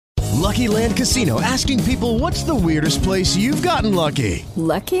Lucky Land Casino, asking people, what's the weirdest place you've gotten lucky?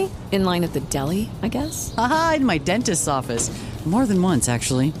 Lucky? In line at the deli, I guess? Aha, in my dentist's office. More than once,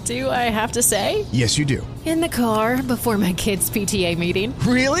 actually. Do I have to say? Yes, you do. In the car before my kids' PTA meeting.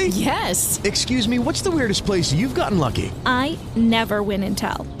 Really? Yes. Excuse me, what's the weirdest place you've gotten lucky? I never win and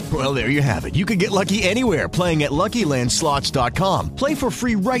tell. Well, there you have it. You can get lucky anywhere, playing at LuckyLandSlots.com. Play for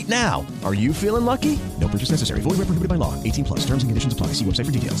free right now. Are you feeling lucky? No purchase necessary. Void where prohibited by law. 18 plus. Terms and conditions apply. See website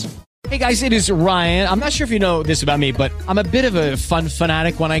for details. Hey guys, it is Ryan. I'm not sure if you know this about me, but I'm a bit of a fun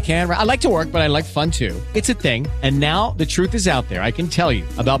fanatic when I can. I like to work, but I like fun too. It's a thing. And now the truth is out there. I can tell you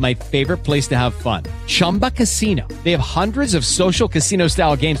about my favorite place to have fun. Chumba Casino. They have hundreds of social casino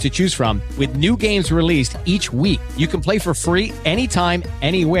style games to choose from with new games released each week. You can play for free anytime,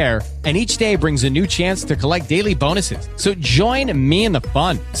 anywhere. And each day brings a new chance to collect daily bonuses. So join me in the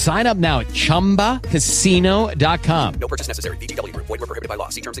fun. Sign up now at ChumbaCasino.com. No purchase necessary. VGW Group. Void where prohibited by law.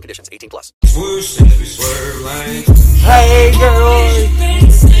 See terms and conditions. 18 plus. Hey, girl.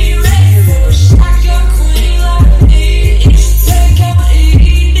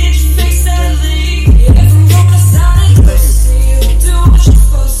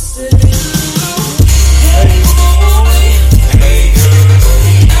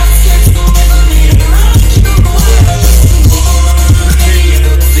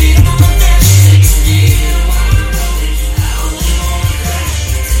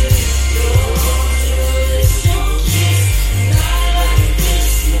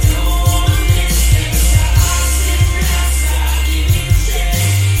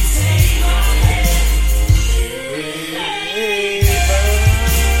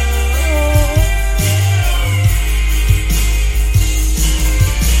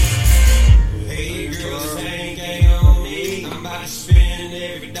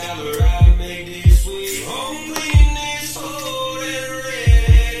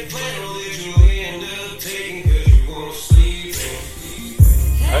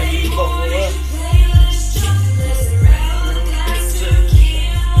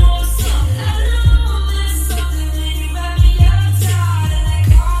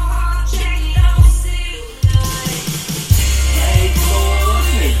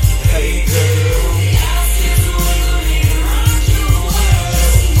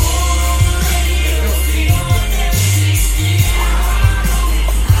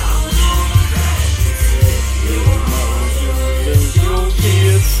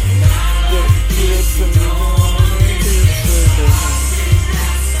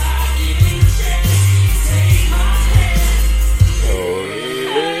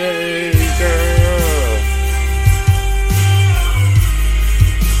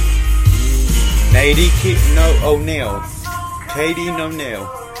 Katie O'Neill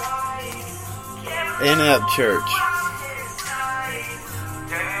in Upchurch.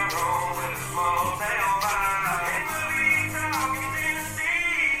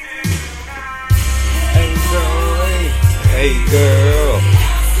 Hey girl.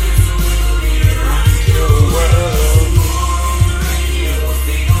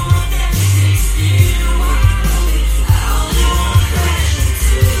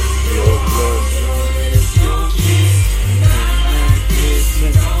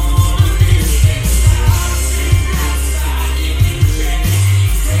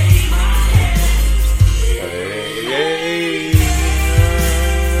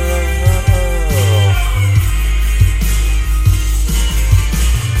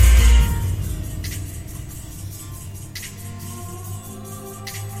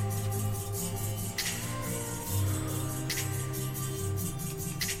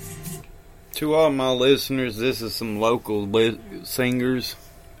 To all my listeners, this is some local singers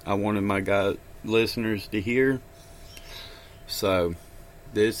I wanted my listeners to hear. So,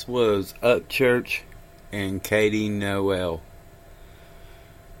 this was Upchurch and Katie Noel.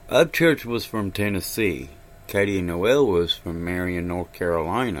 Upchurch was from Tennessee. Katie Noel was from Marion, North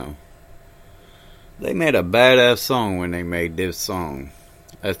Carolina. They made a badass song when they made this song.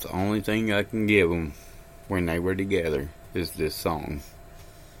 That's the only thing I can give them when they were together, is this song.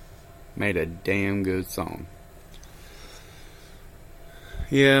 Made a damn good song.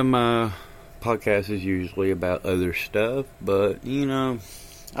 Yeah, my podcast is usually about other stuff, but, you know,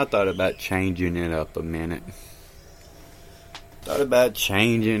 I thought about changing it up a minute. Thought about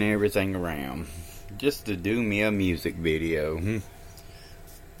changing everything around, just to do me a music video.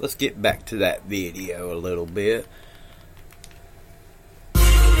 Let's get back to that video a little bit.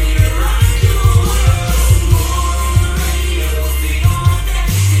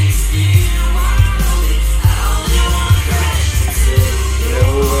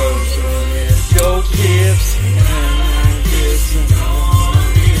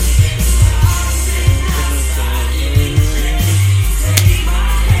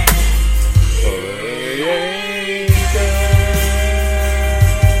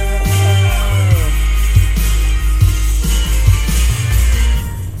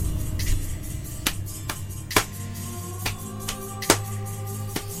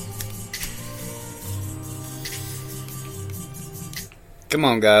 Come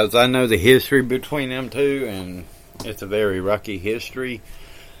on, guys. I know the history between them two, and it's a very rocky history.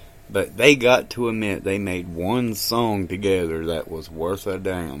 But they got to admit they made one song together that was worth a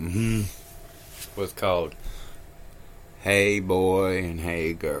damn. It was called Hey Boy and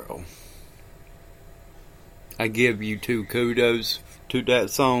Hey Girl. I give you two kudos to that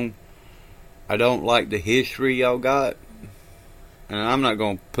song. I don't like the history y'all got. And I'm not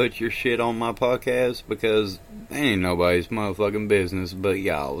going to put your shit on my podcast because it ain't nobody's motherfucking business but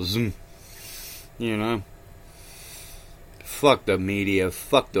y'all's. You know? Fuck the media.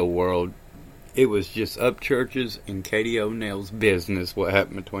 Fuck the world. It was just Upchurch's and Katie O'Neill's business what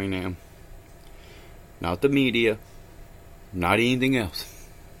happened between them. Not the media. Not anything else.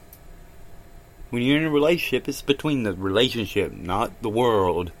 When you're in a relationship, it's between the relationship, not the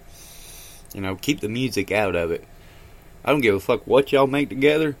world. You know, keep the music out of it. I don't give a fuck what y'all make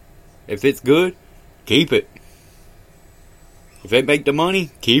together. If it's good, keep it. If it make the money,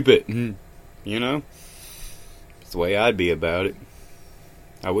 keep it. You know? That's the way I'd be about it.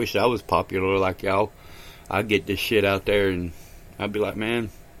 I wish I was popular like y'all. I'd get this shit out there and I'd be like, man,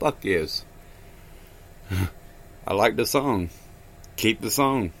 fuck yes. I like the song. Keep the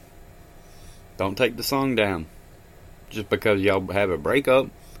song. Don't take the song down. Just because y'all have a breakup.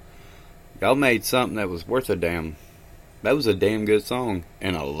 Y'all made something that was worth a damn. That was a damn good song,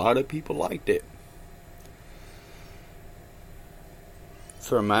 and a lot of people liked it.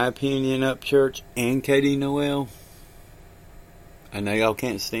 For my opinion, Upchurch and Katie Noel, I know y'all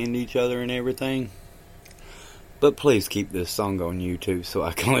can't stand each other and everything, but please keep this song on YouTube so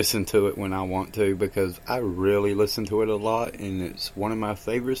I can listen to it when I want to, because I really listen to it a lot, and it's one of my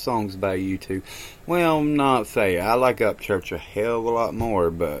favorite songs by YouTube. Well, not fair. I like Upchurch a hell of a lot more,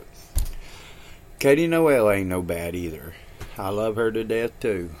 but Katie Noel ain't no bad either. I love her to death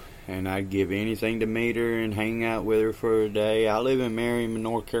too. And I'd give anything to meet her and hang out with her for a day. I live in Merriman,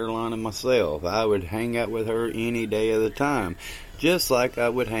 North Carolina myself. I would hang out with her any day of the time. Just like I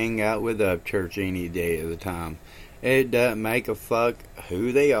would hang out with Upchurch any day of the time. It doesn't make a fuck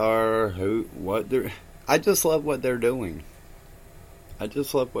who they are, what they're... I just love what they're doing. I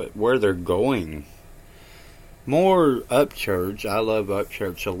just love where they're going. More Upchurch. I love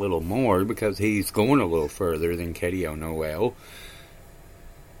Upchurch a little more because he's going a little further than Katie O'Noel.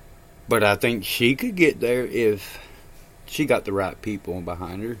 But I think she could get there if she got the right people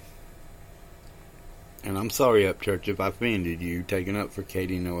behind her. And I'm sorry, Upchurch, if I offended you taking up for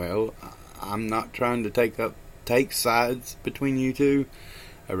Katie Noel. I'm not trying to take sides between you two.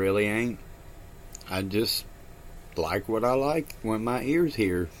 I really ain't. I just like what I like when my ears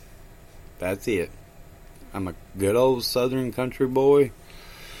hear. That's it. I'm a good old southern country boy.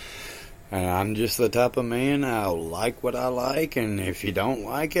 And I'm just the type of man, I'll like what I like, and if you don't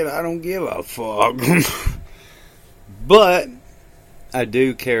like it, I don't give a fuck. But I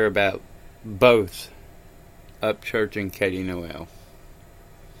do care about both Upchurch and Katie Noel.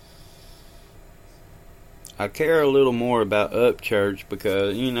 I care a little more about Upchurch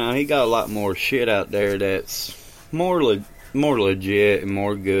because, you know, he got a lot more shit out there that's more legit and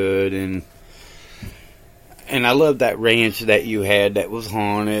more good, and I love that ranch that you had that was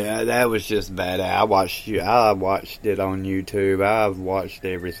haunted. That was just bad. I watched it on YouTube. I've watched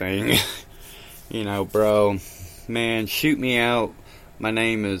everything. You know, bro. Man, shoot me out. My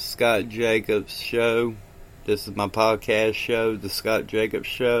name is Scott Jacobs Show. This is my podcast show, The Scott Jacobs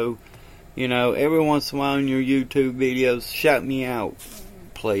Show. You know, every once in a while in your YouTube videos, shout me out,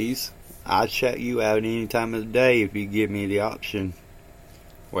 please. I'll shout you out any time of the day if you give me the option.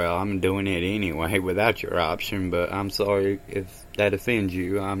 Well, I'm doing it anyway without your option, but I'm sorry if that offends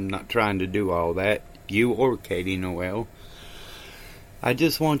you. I'm not trying to do all that, you or Katie Noel. I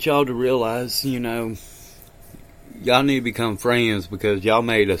just want y'all to realize, you know, y'all need to become friends because y'all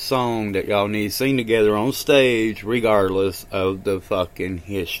made a song that y'all need to sing together on stage regardless of the fucking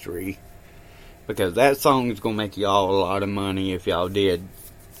history. Because that song is going to make y'all a lot of money if y'all did.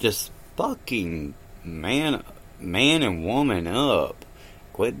 Just fucking man and woman up.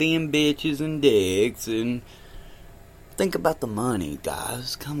 Quit being bitches and dicks and think about the money,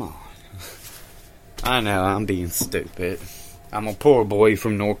 guys. Come on. I know, I'm being stupid. I'm a poor boy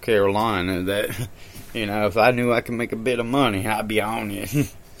from North Carolina that, you know, if I knew I could make a bit of money, I'd be on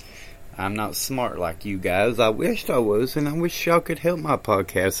it. I'm not smart like you guys. I wished I was, and I wish y'all could help my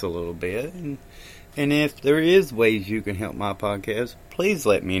podcast a little bit. And if there is ways you can help my podcast, please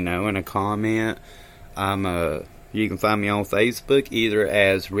let me know in a comment. You can find me on Facebook either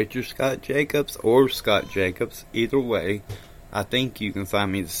as Richard Scott Jacobs or Scott Jacobs. Either way, I think you can find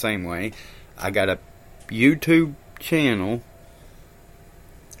me the same way. I got a YouTube channel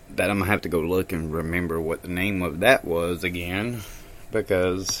that I'm going to have to go look and remember what the name of that was again.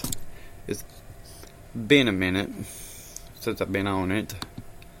 because it's been a minute since I've been on it.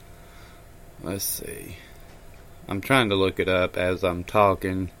 Let's see. I'm trying to look it up as I'm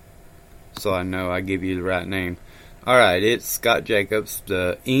talking so I know I give you the right name. Alright, it's Scott Jacobs.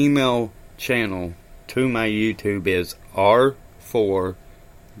 The email channel to my YouTube is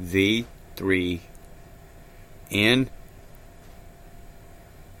R4V3N.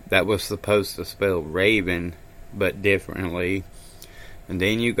 That was supposed to spell Raven, but differently. And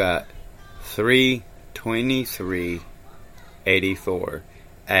then you got 32384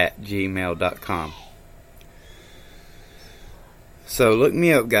 at gmail.com. So look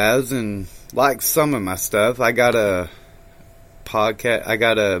me up, guys, and like some of my stuff. I got a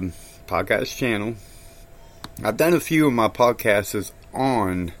podcast channel. I've done a few of my podcasts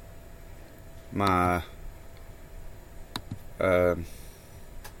on my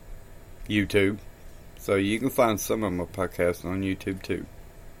YouTube. So you can find some of my podcasts on YouTube too.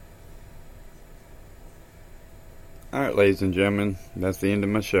 Alright, ladies and gentlemen, that's the end of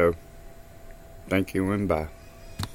my show. Thank you and bye.